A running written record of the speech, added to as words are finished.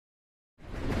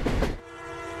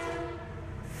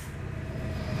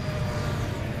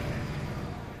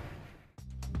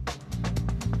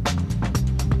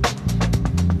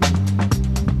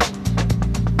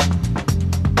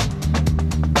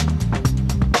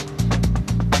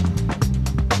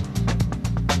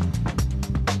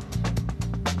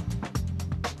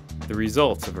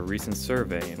results of a recent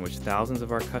survey in which thousands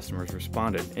of our customers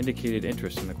responded indicated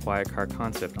interest in the Quiet Car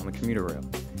concept on the commuter rail.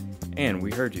 And we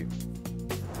heard you.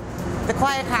 The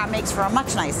Quiet Car makes for a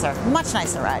much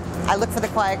nicer ride. I look for the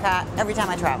Quiet Car every time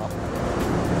I travel.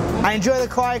 I enjoy the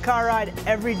Quiet Car ride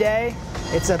every day.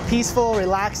 It's a peaceful,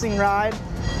 relaxing ride.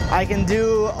 I can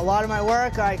do a lot of my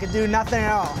work, or I could do nothing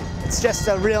at all. It's just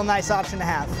a real nice option to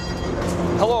have.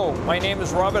 Hello, my name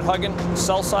is Robert Huggin,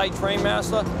 Southside Train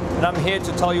Master, and I'm here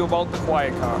to tell you about the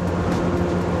Quiet Car.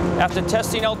 After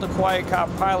testing out the Quiet Car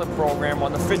pilot program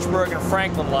on the Fitchburg and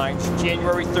Franklin lines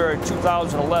January 3rd,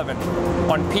 2011,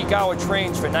 on peak hour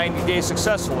trains for 90 days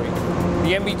successfully,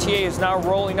 the MBTA is now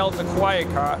rolling out the Quiet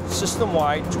Car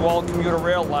system-wide to all commuter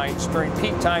rail lines during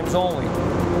peak times only.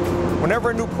 Whenever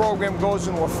a new program goes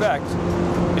into effect,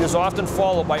 it is often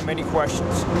followed by many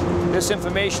questions. This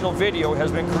informational video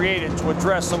has been created to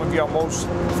address some of your most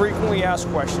frequently asked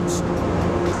questions.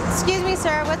 Excuse me,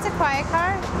 sir, what's a Quiet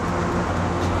Car?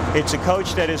 It's a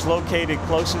coach that is located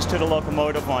closest to the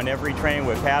locomotive on every train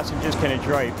where passengers can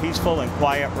enjoy a peaceful and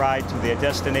quiet ride to their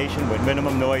destination with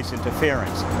minimum noise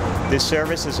interference. This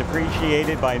service is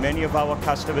appreciated by many of our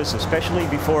customers, especially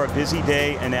before a busy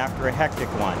day and after a hectic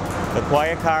one. The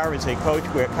Quiet Car is a coach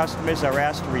where customers are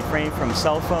asked to refrain from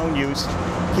cell phone use,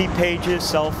 keep pages,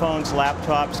 cell phones,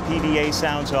 laptops, PDA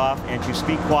sounds off, and to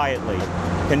speak quietly.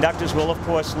 Conductors will, of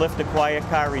course, lift the Quiet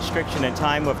Car restriction in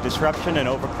time of disruption and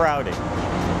overcrowding.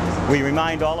 We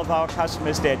remind all of our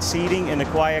customers that seating in the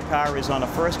Quiet Car is on a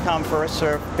first-come,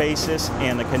 first-served basis,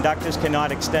 and the conductors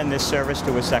cannot extend this service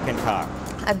to a second car.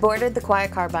 I boarded the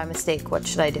Quiet Car by mistake. What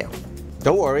should I do?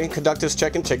 Don't worry, conductors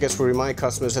checking tickets will remind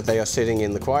customers that they are sitting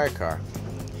in the Quiet Car.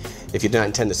 If you do not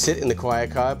intend to sit in the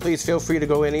Quiet Car, please feel free to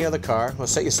go any other car or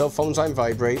set your cell phones on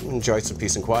vibrate and enjoy some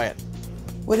peace and quiet.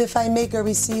 What if I make or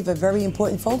receive a very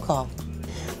important phone call?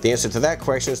 The answer to that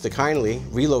question is to kindly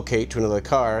relocate to another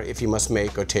car if you must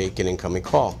make or take an incoming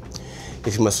call.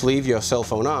 If you must leave your cell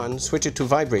phone on, switch it to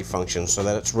vibrate function so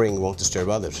that its ring won't disturb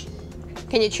others.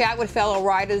 Can you chat with fellow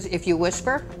riders if you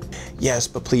whisper? Yes,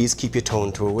 but please keep your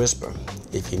tone to a whisper.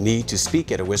 If you need to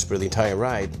speak at a whisper the entire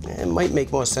ride, it might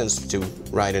make more sense to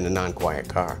ride in a non-quiet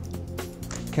car.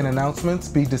 Can announcements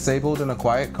be disabled in a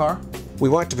Quiet Car? We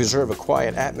want to preserve a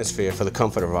quiet atmosphere for the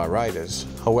comfort of our riders.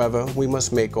 However, we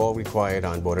must make all required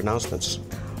onboard announcements.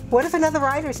 What if another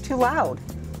rider is too loud?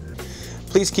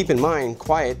 Please keep in mind,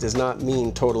 quiet does not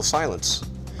mean total silence.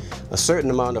 A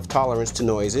certain amount of tolerance to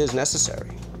noise is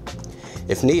necessary.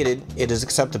 If needed, it is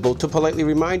acceptable to politely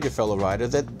remind your fellow rider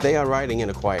that they are riding in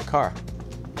a quiet car.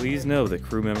 Please know that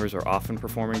crew members are often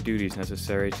performing duties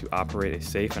necessary to operate a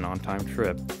safe and on-time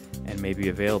trip and may be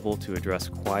available to address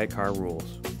Quiet Car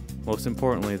rules. Most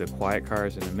importantly, the Quiet Car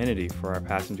is an amenity for our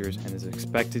passengers and is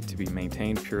expected to be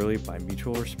maintained purely by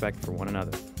mutual respect for one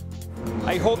another.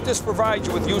 I hope this provides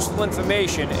you with useful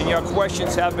information and your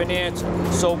questions have been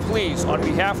answered. So please, on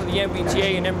behalf of the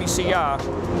MBTA and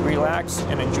MBCR, relax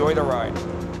and enjoy the ride.